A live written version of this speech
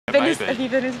Have you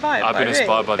been inspired I've been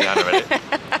inspired by the Anna edit.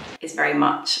 It's very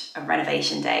much a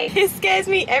renovation day. It scares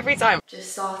me every time.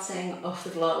 Just starting off the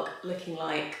vlog looking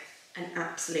like an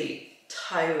absolute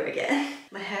toe again.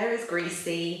 My hair is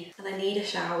greasy and I need a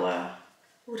shower.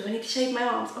 Oh, do I need to shave my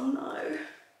arms? Oh no.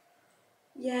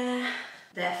 Yeah.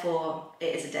 Therefore,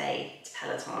 it is a day to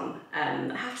Peloton.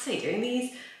 I have to say, doing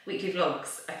these weekly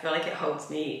vlogs, I feel like it holds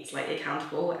me slightly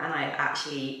accountable, and I've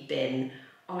actually been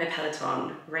on my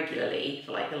Peloton regularly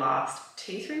for like the last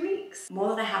 2-3 weeks. More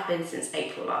than I have been since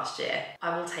April last year.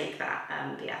 I will take that.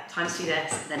 But yeah, time to do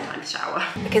this, then time to shower.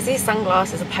 Because these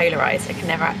sunglasses are polarized, I can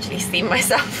never actually see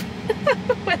myself.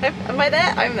 Am I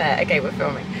there? I'm there. Okay, we're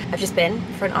filming. I've just been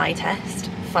for an eye test.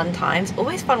 Fun times.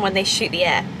 Always fun when they shoot the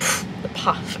air. The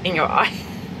puff in your eye.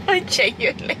 I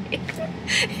genuinely,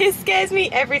 it scares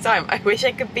me every time. I wish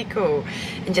I could be cool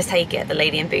and just take it. The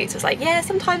lady in boots was like, yeah,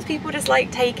 sometimes people just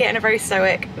like take it and are very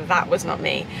stoic. That was not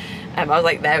me. I was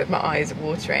like there with my eyes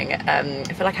watering. I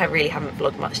feel like I really haven't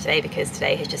vlogged much today because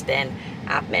today has just been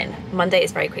admin. Monday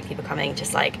is very quickly becoming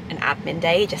just like an admin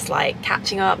day, just like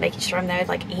catching up, making sure I'm there with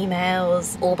like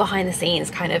emails, all behind the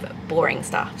scenes kind of boring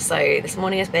stuff. So this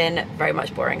morning has been very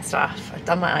much boring stuff. I've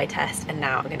done my eye test and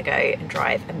now I'm gonna go and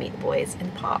drive and meet the boys in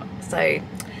the park. So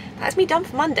that's me done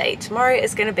for Monday. Tomorrow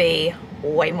is gonna be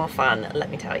way more fun, let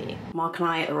me tell you. Mark and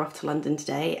I are off to London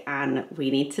today and we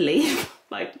need to leave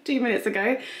like 2 minutes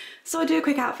ago. So I'll do a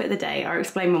quick outfit of the day. I'll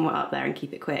explain when we're up there and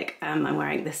keep it quick. I'm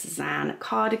wearing this Suzanne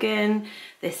cardigan.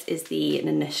 This is the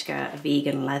Nanushka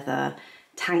vegan leather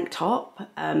tank top.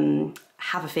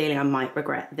 Have a feeling I might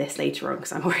regret this later on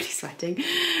because I'm already sweating.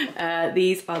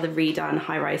 These are the redone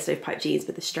high-rise stovepipe jeans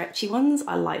with the stretchy ones.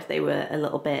 I liked they were a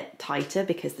little bit tighter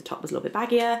because the top was a little bit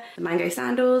baggier. The mango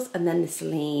sandals and then the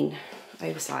Celine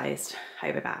oversized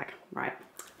hover bag. Right,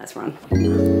 let's run.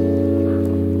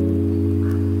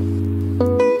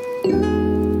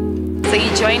 So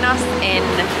you join us in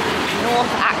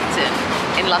North Acton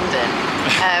in London.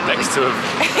 Next to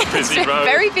a busy road.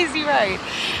 Very busy road.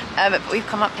 But we've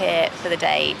come up here for the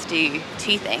day to do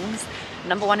 2 things.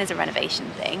 Number one is a renovation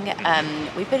thing.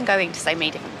 We've been going to so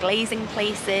many different glazing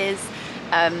places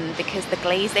because the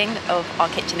glazing of our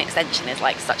kitchen extension is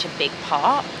like such a big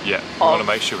part. Yeah, we want to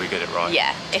make sure we get it right.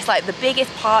 Yeah, it's like the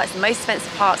biggest part, it's the most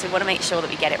expensive part, so we want to make sure that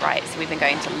we get it right. So we've been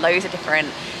going to loads of different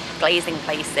glazing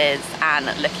places and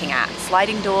looking at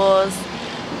sliding doors,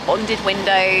 bonded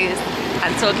windows,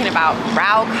 and talking about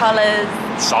brow colours.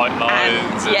 Sight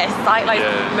lines. Yes, sight lines,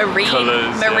 yeah,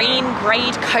 marine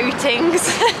grade coatings.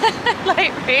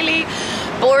 Like really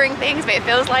boring things, but it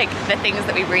feels like the things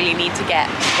that we really need to get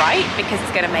right because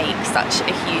it's going to make such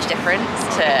a huge difference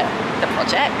to the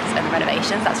project and the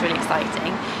renovations. That's really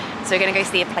exciting. So we're going to go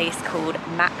see a place called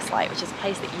Maxlight, which is a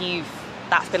place that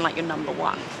that's been like your number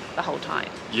one the whole time.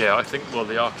 Yeah, I think, well,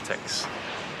 the architects,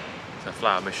 so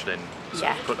Flower Michelin,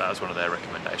 yeah, put that as one of their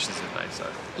recommendations, didn't they? So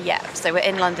yeah, so we're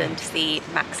in London to see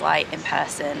Maxlight in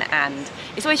person, and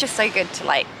it's always just so good to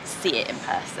like see it in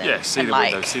person. Yeah, see the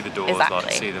windows, see the doors, exactly.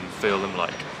 Like see them, feel them,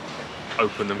 like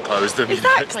open them, close them.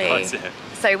 Exactly. You know, it's nice, yeah.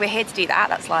 So we're here to do that.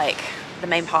 That's like the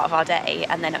main part of our day,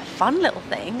 and then a fun little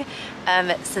thing,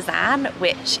 Suzanne,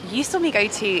 which you saw me go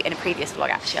to in a previous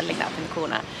vlog. Actually, I'll link that up in the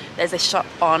corner. There's a shop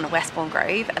on Westbourne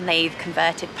Grove, and they've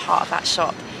converted part of that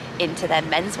shop into their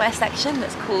menswear section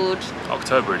that's called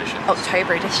October Edition.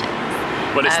 October Edition.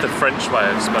 Well, it's the French way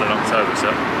of spelling October, so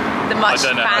the much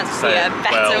fancier,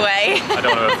 better way. I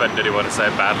don't want to offend anyone and say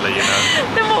it badly, you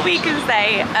know. Than what we can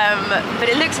say. But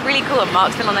it looks really cool. And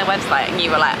Mark's been on their website, and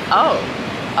you were like, oh.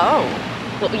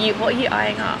 What are you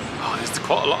eyeing up? Oh, there's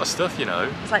quite a lot of stuff, you know.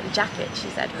 It's like the jackets, she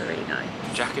said, were really nice.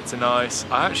 Jackets are nice.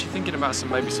 I'm actually thinking about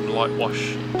maybe some light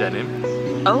wash denim.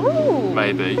 Oh!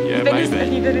 Maybe, yeah, maybe.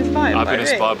 Have you been inspired I've by been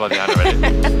me? inspired by the Anna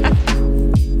edit.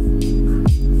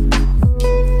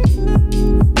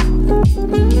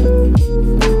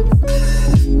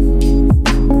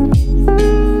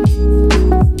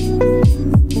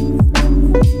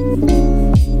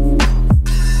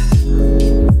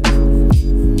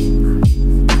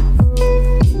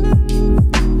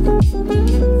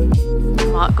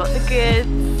 Mark got the goods.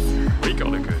 We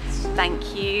got the goods.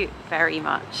 Thank you very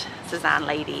much, Suzanne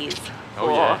ladies,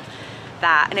 for yeah.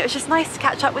 that. And it was just nice to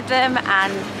catch up with them,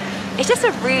 and it's just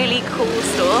a really cool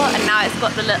store. And now it's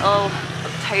got the little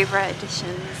October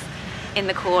editions in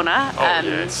the corner. Oh yeah,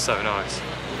 it's so nice.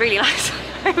 Really nice.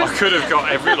 I could have got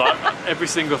every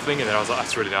single thing in there. I was like,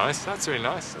 that's really nice. That's really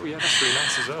nice. Oh yeah, that's really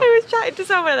nice as well. I was chatting to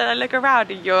someone and then I look around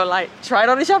and you're like, try it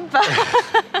on a jumper.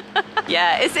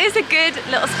 Yeah, it's a good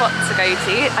little spot to go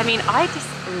to. I mean, I just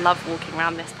love walking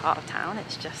around this part of town.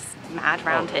 It's just mad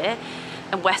around here.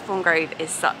 And Westbourne Grove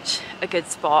is such a good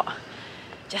spot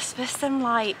just for some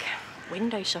like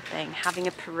window shopping, having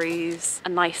a peruse, a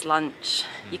nice lunch.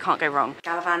 You can't go wrong.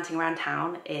 Gallivanting around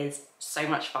town is so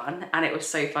much fun, and it was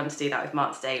so fun to do that with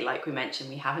Mark today. Like we mentioned,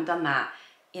 we haven't done that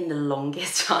in the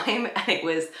longest time, and it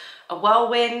was a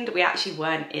whirlwind. We actually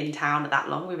weren't in town that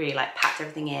long. We really like packed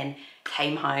everything in,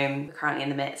 came home. We're currently in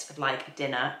the midst of like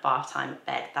dinner, bath time,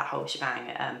 bed, that whole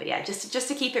shebang. But yeah, just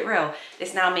to keep it real,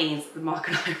 this now means that Mark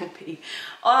and I will be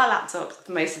on our laptops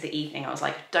for most of the evening. I was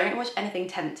like, don't watch anything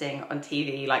tempting on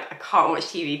TV. Like I can't watch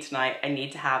TV tonight. I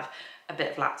need to have a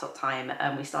bit of laptop time.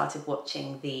 We started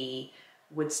watching the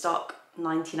Woodstock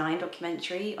 99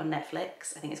 documentary on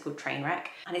Netflix. I think it's called Trainwreck,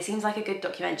 and it seems like a good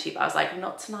documentary, but I was like,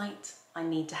 not tonight. I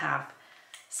need to have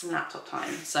some laptop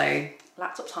time. So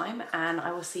laptop time, and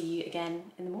I will see you again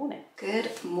in the morning. Good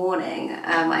morning.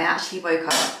 I actually woke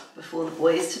up before the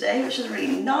boys today, which was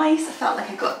really nice. I felt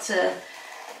like I got to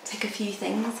tick a few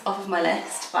things off of my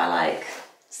list by like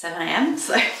 7 AM,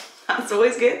 so that's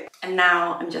always good. And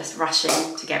now I'm just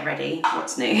rushing to get ready.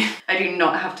 What's new? I do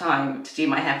not have time to do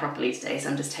my hair properly today, so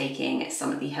I'm just taking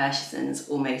some of the Hershey's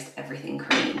Almost Everything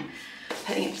cream,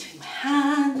 putting it between my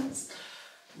hands,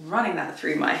 running that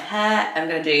through my hair. I'm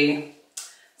gonna do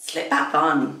slip back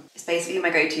bun. It's basically my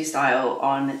go-to style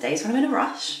on days when I'm in a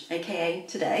rush, aka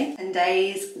today, and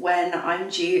days when I'm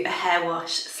due a hair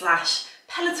wash slash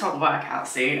Peloton workout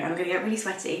soon, and I'm gonna get really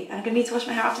sweaty and I'm gonna need to wash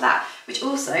my hair after that, which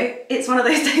also, it's one of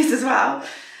those days as well.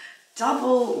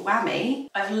 Double whammy.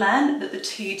 I've learned that the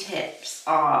two tips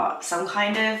are some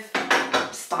kind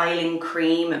of styling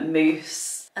cream,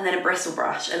 mousse, and then a bristle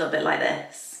brush, a little bit like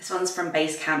this. This one's from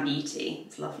Basecamp Beauty.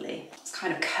 It's lovely. It's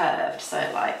kind of curved, so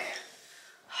it like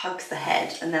hugs the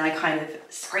head, and then I kind of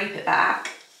scrape it back,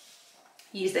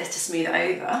 use this to smooth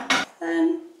it over,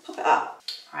 then pop it up.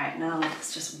 Right, now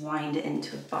let's just wind it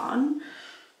into a bun.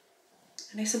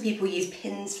 I know some people use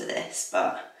pins for this,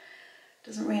 but it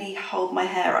doesn't really hold my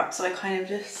hair up, so I kind of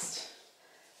just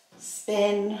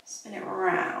spin it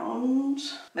around.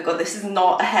 Oh my God, this is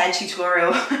not a hair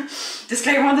tutorial.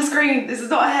 Disclaimer on the screen, this is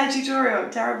not a hair tutorial.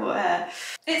 I'm terrible at hair.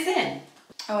 It's in.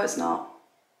 Oh, it's not.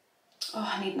 Oh,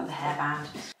 I need another hairband.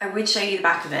 I would show you the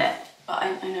back of it, but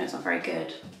I know it's not very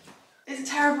good. Is it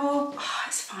terrible? Oh,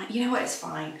 it's fine. You know what? It's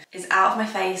fine. It's out of my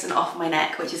face and off my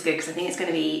neck, which is good because I think it's going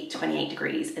to be 28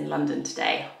 degrees in London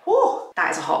today. Woo!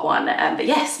 That is a hot one. But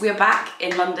yes, we are back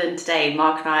in London today.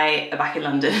 Mark and I are back in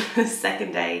London for the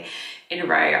second day in a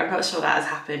row. I'm not sure that has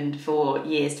happened for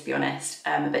years, to be honest.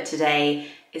 But today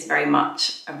is very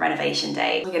much a renovation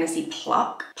day. We're going to see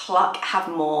Pluck. Pluck have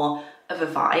more of a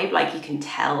vibe. Like, you can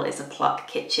tell it's a Pluck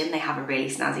kitchen. They have a really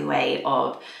snazzy way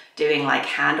of doing like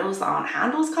handles that aren't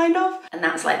handles, kind of, and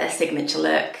that's like their signature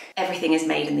look. Everything is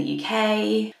made in the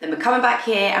UK. Then we're coming back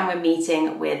here and we're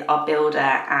meeting with our builder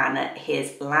and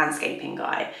his landscaping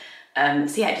guy.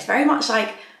 So yeah, just very much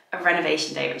like a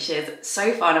renovation day, which is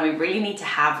so fun, and we really need to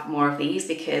have more of these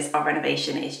because our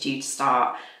renovation is due to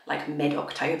start like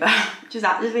mid-October, which is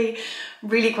actually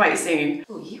really quite soon.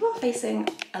 Oh, you are facing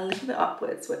a little bit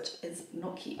upwards, which is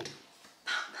not cute.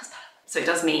 That's better. So it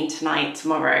does mean tonight,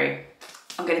 tomorrow,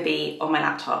 I'm going to be on my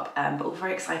laptop, but all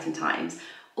very exciting times.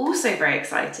 Also very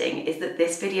exciting is that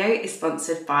this video is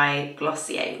sponsored by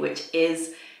Glossier, which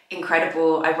is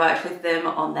incredible. I worked with them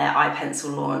on their eye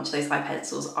pencil launch. Those eye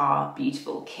pencils are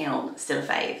beautiful, kiln, still a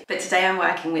fave. But today I'm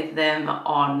working with them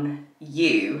on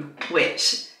You,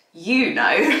 which you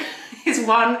know is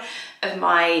one of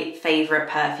my favourite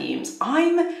perfumes.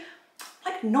 I'm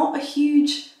like not a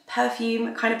huge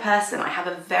perfume kind of person. I have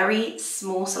a very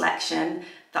small selection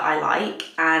that I like,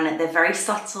 and they're very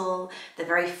subtle, they're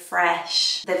very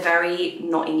fresh, they're very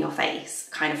not in your face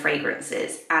kind of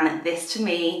fragrances, and this to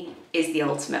me is the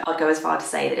ultimate. I'd go as far to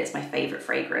say that it's my favourite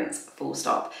fragrance, full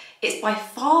stop. It's by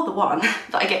far the one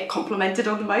that I get complimented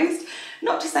on the most.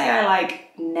 Not to say I like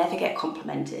never get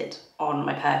complimented on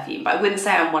my perfume, but I wouldn't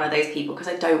say I'm one of those people because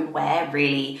I don't wear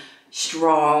really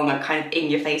strong kind of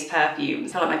in-your-face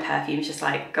perfumes. I feel like my perfumes just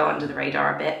like go under the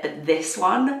radar a bit, but this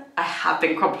one I have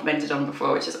been complimented on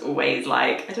before, which is always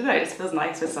like, I don't know, it just feels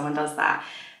nice when someone does that.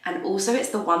 And also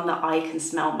it's the one that I can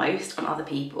smell most on other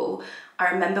people.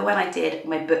 I remember when I did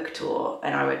my book tour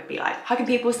and I would be like hugging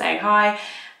people, saying hi,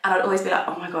 and I'd always be like,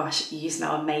 oh my gosh, you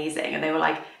smell amazing. And they were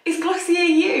like, is Glossier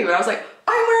you? And I was like,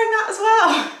 I'm wearing that as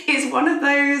well. It's one of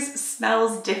those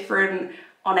smells different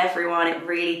on everyone. It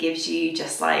really gives you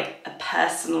just like a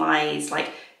personalized,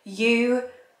 like you,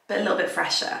 but a little bit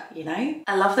fresher, you know?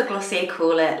 I love that Glossier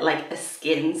call it like a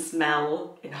skin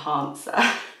smell enhancer.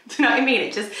 Do you know what I mean?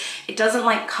 It doesn't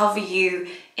like cover you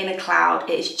in a cloud.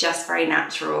 It's just very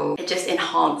natural. It just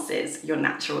enhances your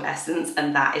natural essence,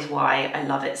 and that is why I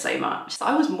love it so much. So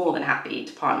I was more than happy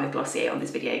to partner with Glossier on this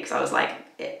video because I was like,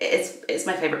 it's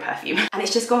my favorite perfume. And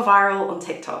it's just gone viral on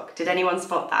TikTok. Did anyone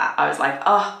spot that? I was like,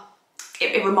 oh,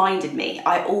 it reminded me.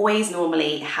 I always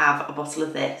normally have a bottle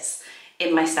of this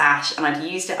in my stash and I'd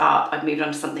used it up, I'd moved on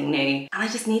to something new, and I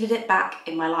just needed it back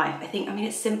in my life. I mean,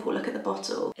 it's simple. Look at the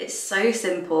bottle. It's so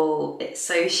simple. It's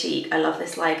so chic. I love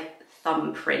this like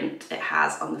thumbprint it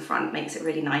has on the front. Makes it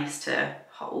really nice to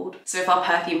hold. So if our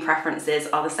perfume preferences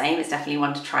are the same, it's definitely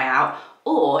one to try out.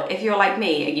 Or if you're like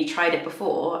me and you tried it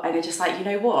before and you're just like, you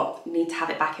know what, need to have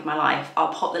it back in my life,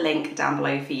 I'll pop the link down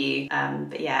below for you.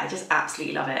 But yeah, I just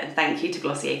absolutely love it. And thank you to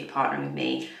Glossier for partnering with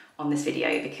me on this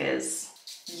video, because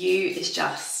you is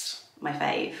just my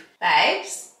fave.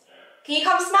 Babes, can you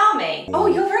come smell me? Oh,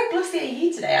 you're very Glossier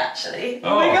you today, actually.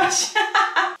 Oh my gosh.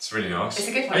 It's really nice. It's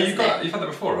a good one. Oh, you've had that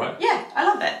before, right? Yeah, I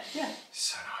love it. Yeah.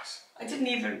 So nice. I didn't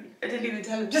even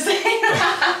tell him to say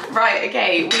that. Right,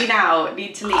 okay, we now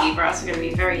need to leave or else we're gonna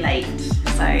be very late.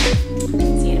 So,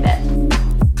 see you in a bit.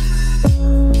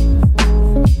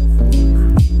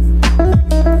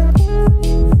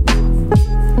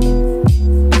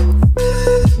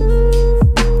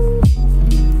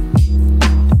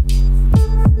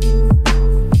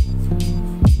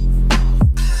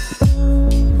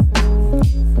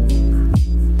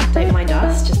 Don't mind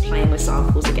us just playing with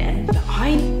samples again, but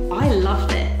I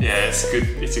loved it. Yeah, it's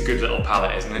a good little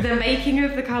palette, isn't it? The making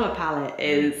of the colour palette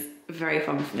is very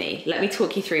fun for me. Let me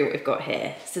talk you through what we've got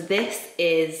here. So this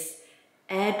is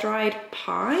air-dried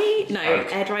pie? No,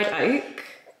 air-dried oak.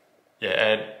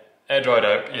 Yeah, air-dried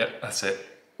oak, yeah, that's it.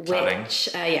 Cladding. Which,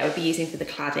 yeah, we'll be using for the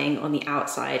cladding on the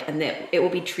outside, and it will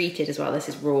be treated as well. This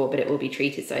is raw, but it will be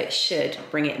treated, so it should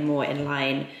bring it more in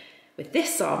line with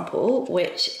this sample,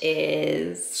 which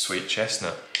is... Sweet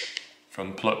Chestnut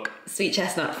from Pluck. Sweet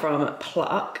Chestnut from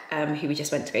Pluck, who we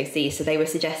just went to go see. So they were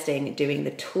suggesting doing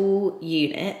the tall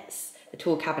units, the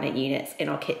tall cabinet units in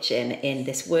our kitchen in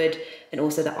this wood, and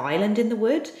also the island in the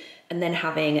wood, and then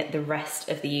having the rest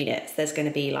of the units. There's going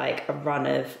to be like a run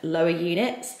of lower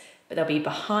units, but they'll be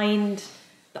behind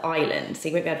the island, so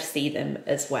you won't be able to see them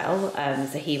as well.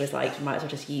 So he was like, you might as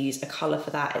well just use a colour for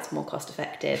that, it's more cost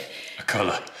effective. A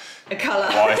colour. A colour.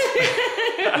 White.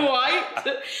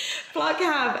 White. Pluck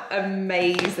have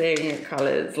amazing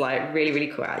colours, like really, really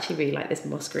cool. I actually really like this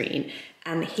moss green.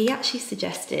 And he actually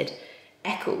suggested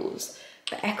Eccles.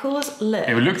 But Eccles looks...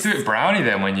 It looked a bit browny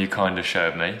then when you kind of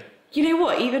showed me. You know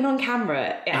what, even on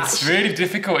camera... It's really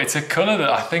difficult. It's a colour that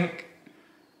I think...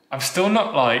 I'm still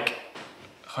not like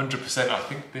 100%. I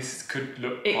think this could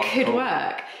look It could cool.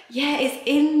 work. Yeah, it's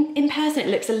in person, it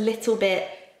looks a little bit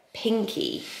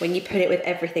pinky when you put it with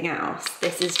everything else.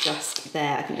 This is just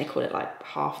there. I think they call it like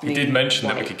half moon. He did mention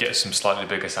white. that we could get some slightly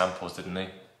bigger samples, didn't he?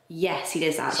 Yes, he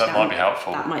did actually. So that might be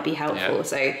helpful. That might be helpful. Yeah.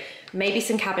 So maybe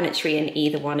some cabinetry in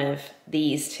either one of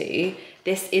these two.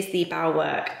 This is the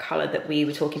Bauwerk colour that we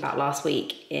were talking about last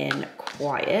week in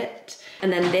Quiet.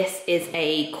 And then this is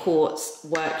a quartz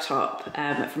worktop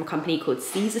from a company called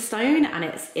Caesarstone, and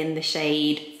it's in the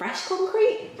shade Fresh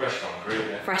Concrete? Fresh Concrete,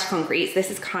 yeah. Fresh Concrete. So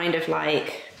this is kind of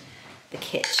like the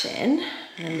kitchen,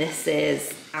 and this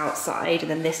is outside, and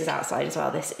then this is outside as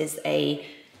well. This is a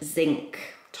zinc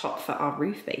top for our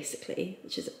roof, basically,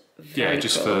 which is very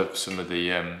just cool. for some of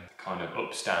the kind of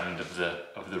upstand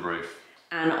of the roof.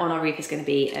 And on our roof is going to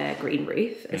be a green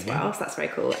roof as well, so that's very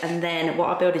cool. And then what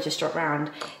our builder just dropped round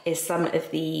is some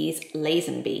of these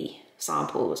Lazenby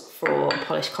samples for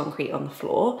polished concrete on the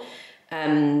floor.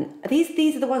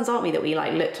 These are the ones, aren't we, that we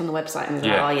like looked on the website and we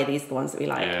were like, oh yeah, these are the ones that we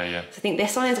like. Yeah. So I think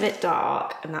this one is a bit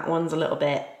dark and that one's a little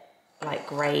bit like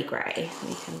grey. We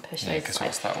can push those because aside.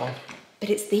 what's that one? But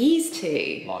it's these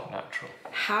two. Light natural.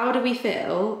 How do we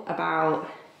feel about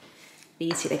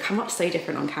these two? They come up so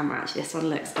different on camera actually. This one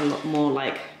looks a lot more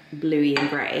like bluey and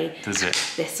grey. Does it?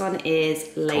 This one is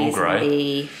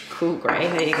Lazenby Cool Grey,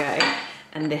 there you go.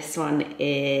 And this one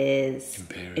is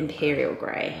Imperial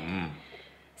Grey.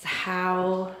 So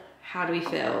how do we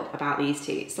feel about these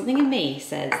two? Something in me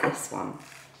says this one.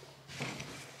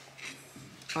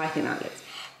 I think that looks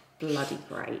bloody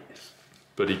great.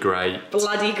 Bloody great.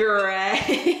 Bloody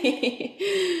great.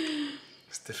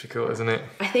 It's difficult, isn't it?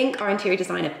 I think our interior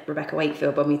designer, Rebecca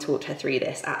Wakefield, when we talked her through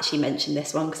this, actually mentioned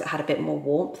this one because it had a bit more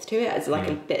warmth to it. It's like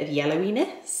a bit of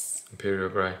yellowiness. Imperial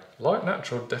Grey. Light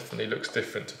natural definitely looks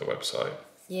different to the website.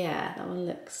 Yeah, that one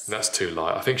looks... That's too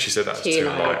light. I think she said that's too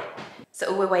light.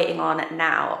 So all we're waiting on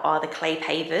now are the clay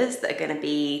pavers that are going to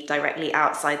be directly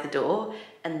outside the door,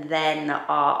 and then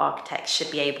our architects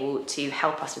should be able to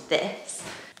help us with this,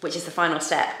 which is the final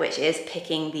step, which is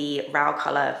picking the row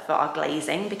colour for our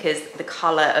glazing, because the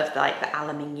colour of like the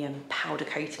aluminium powder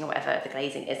coating or whatever of the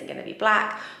glazing isn't going to be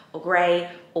black or grey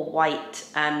or white.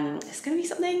 It's going to be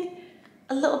something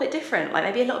a little bit different, like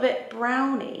maybe a little bit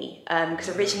browny, because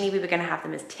originally we were going to have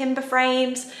them as timber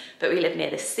frames, but we live near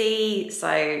the sea,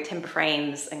 so timber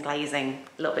frames and glazing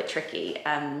a little bit tricky.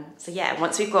 So yeah,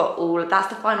 once we've got all, that's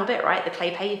the final bit, right? The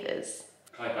clay pavers.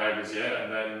 Clay pavers, yeah,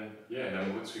 and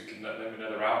then once we can, then we know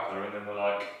they're our colour, and then we're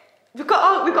like, we've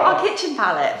got our kitchen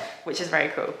palette, which is very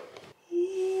cool.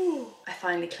 Ooh. I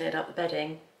finally cleared up the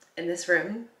bedding in this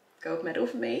room. Gold medal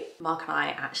for me. Mark and I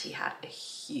actually had a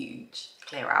huge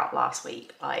clear out last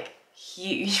week, like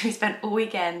huge. We spent all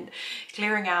weekend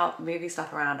clearing out, moving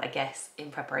stuff around, I guess,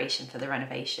 in preparation for the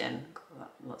renovation.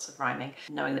 Lots of rhyming.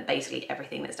 Knowing that basically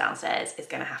everything that's downstairs is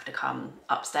gonna have to come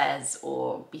upstairs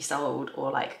or be sold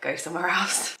or like go somewhere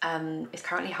else. It's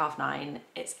currently 9:30.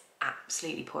 It's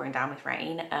absolutely pouring down with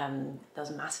rain. There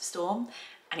was a massive storm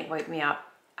and it woke me up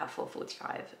at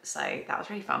 4:45. So that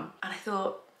was really fun. And I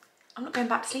thought, I'm not going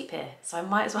back to sleep here, so I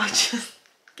might as well just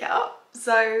get up.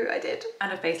 So I did.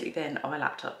 And I've basically been on my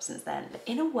laptop since then. But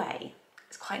in a way,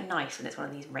 it's quite nice when it's one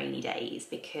of these rainy days,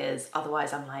 because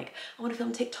otherwise I'm like, I want to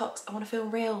film TikToks, I want to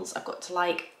film reels, I've got to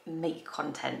like make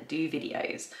content, do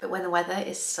videos. But when the weather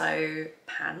is so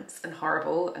pants and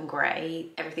horrible and grey,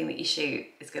 everything that you shoot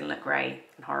is gonna look grey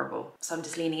and horrible. So I'm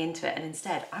just leaning into it, and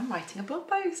instead I'm writing a blog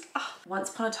post. Oh, once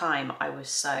upon a time, I was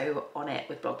so on it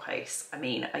with blog posts. I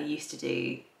mean, I used to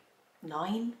do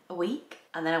 9 a week,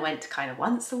 and then I went to kind of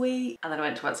once a week, and then I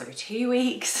went to once every 2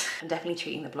 weeks. I'm definitely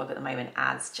treating the blog at the moment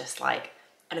as just like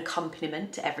an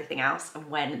accompaniment to everything else, and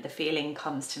when the feeling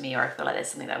comes to me or I feel like there's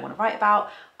something that I want to write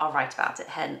about, I'll write about it.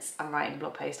 Hence, I'm writing a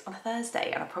blog post on a Thursday,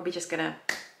 and I'm probably just gonna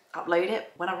upload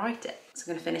it when I write it. So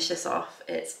I'm gonna finish this off.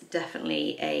 It's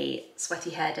definitely a sweaty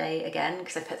hair day again,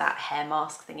 because I put that hair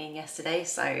mask thing in yesterday,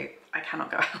 so I cannot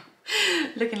go out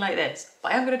looking like this.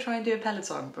 But I am gonna try and do a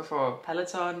Peloton before.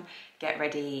 Peloton, get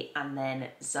ready, and then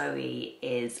Zoe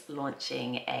is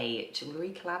launching a jewellery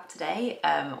collab today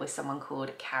with someone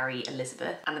called Carrie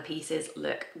Elizabeth, and the pieces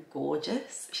look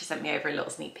gorgeous. She sent me over a little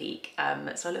sneak peek,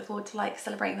 so I look forward to like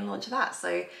celebrating the launch of that.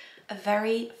 So a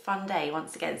very fun day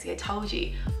once again. So I told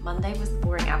you, Monday was the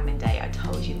boring admin day. I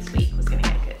told you this week was gonna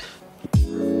get good.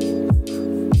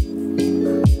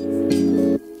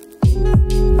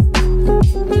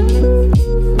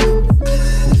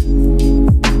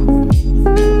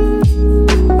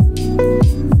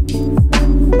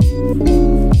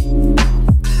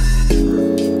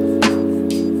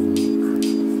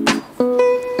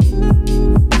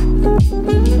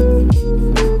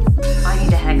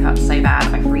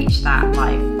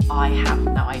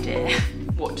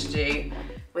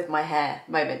 My hair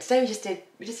moment. Today we just did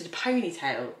a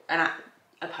ponytail, and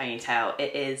a ponytail,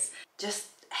 it is just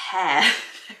hair.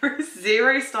 There is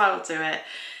zero style to it,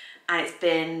 and it's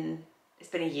been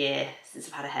a year since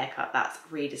I've had a haircut. That's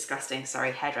really disgusting.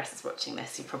 Sorry, hairdressers watching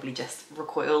this, you probably just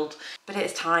recoiled, but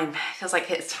it's time. It feels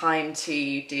like it's time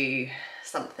to do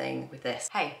something with this.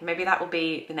 Hey, maybe that will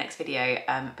be the next video,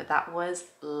 but that was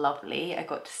lovely. I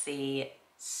got to see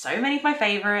so many of my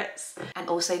favorites and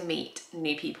also meet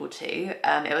new people too.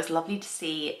 It was lovely to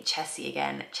see Chessie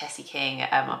again, Chessie King.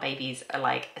 Our babies are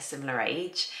like a similar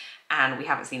age, and we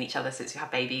haven't seen each other since we had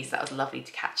babies. That was lovely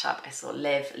to catch up. I saw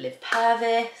Liv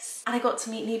Purvis, and I got to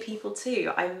meet new people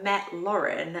too. I met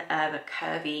Lauren,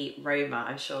 Curvy Roma.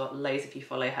 I'm sure loads of you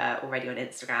follow her already on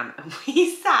Instagram, and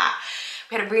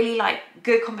we had a really like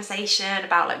good conversation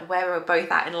about like where we were both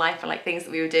at in life and like things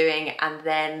that we were doing, and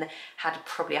then had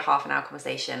probably a half an hour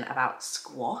conversation about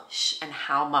squash and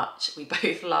how much we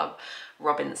both love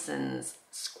Robinson's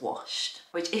Squashed,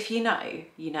 which if you know,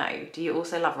 you know. Do you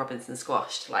also love Robinson's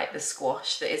Squashed? Like the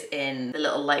squash that is in the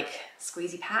little like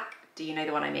squeezy pack? Do you know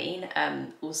the one I mean?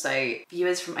 Also,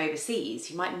 viewers from overseas,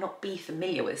 you might not be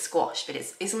familiar with squash, but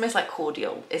it's almost like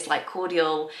cordial. It's like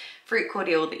cordial, fruit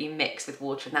cordial that you mix with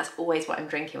water, and that's always what I'm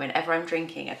drinking whenever I'm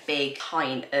drinking a big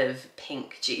pint of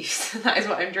pink juice. That is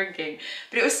what I'm drinking.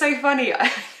 But it was so funny.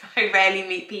 I rarely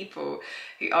meet people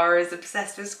who are as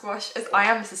obsessed with squash as I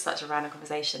am. This is such a random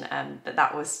conversation, but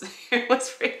that was, it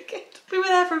was really good. We were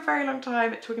there for a very long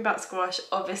time talking about squash.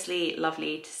 Obviously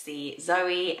lovely to see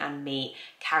Zoe and meet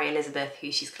Carrie Elizabeth,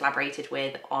 who she's collaborated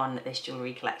with on this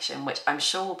jewellery collection, which I'm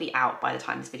sure will be out by the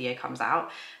time this video comes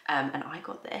out. And I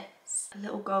got this. A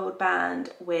little gold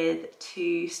band with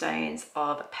 2 stones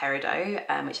of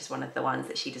peridot, which is one of the ones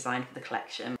that she designed for the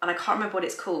collection. And I can't remember what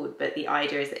it's called, but the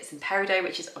idea is that it's in peridot,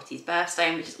 which is Ottie's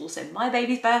birthstone, which is also my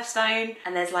baby's birthstone.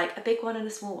 And there's like a big one and a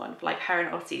small one for like her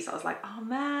and Ottie. So I was like, oh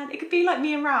man, it could be like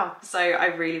me and Ralph. So I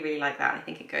really, really like that. And I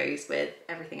think it goes with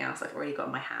everything else I've already got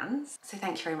in my hands. So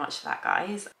thank you very much for that,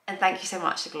 guys. And thank you so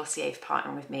much to Glossier for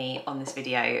partnering with me on this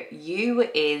video. You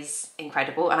is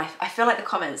incredible. And I feel like the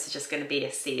comments are just going to be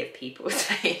a sea of people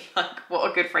say like what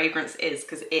a good fragrance is,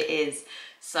 because it is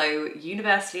so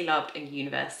universally loved and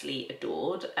universally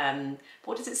adored.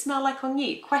 What does it smell like on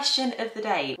you? Question of the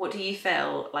day. What do you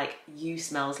feel like you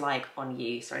smells like on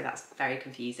you? Sorry, that's very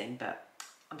confusing, but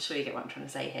I'm sure you get what I'm trying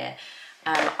to say here.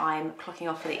 I'm clocking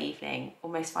off for the evening,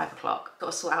 almost 5 o'clock.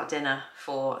 Got to sort out dinner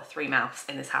for 3 mouths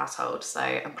in this household, so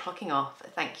I'm clocking off.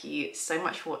 Thank you so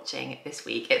much for watching this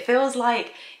week. It feels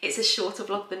like it's a shorter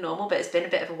vlog than normal, but it's been a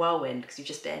bit of a whirlwind because we've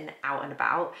just been out and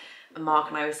about. And Mark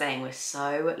and I were saying we're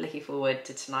so looking forward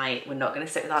to tonight. We're not going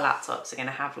to sit with our laptops. We're going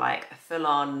to have like a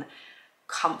full-on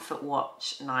comfort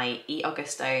watch night, eat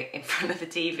Augusto in front of the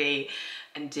TV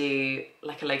and do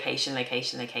like a location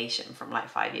from like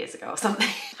 5 years ago or something.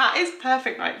 That is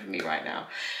perfect night for me right now.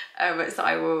 So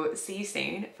I will see you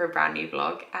soon for a brand new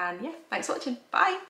vlog, and yeah, thanks for watching. Bye.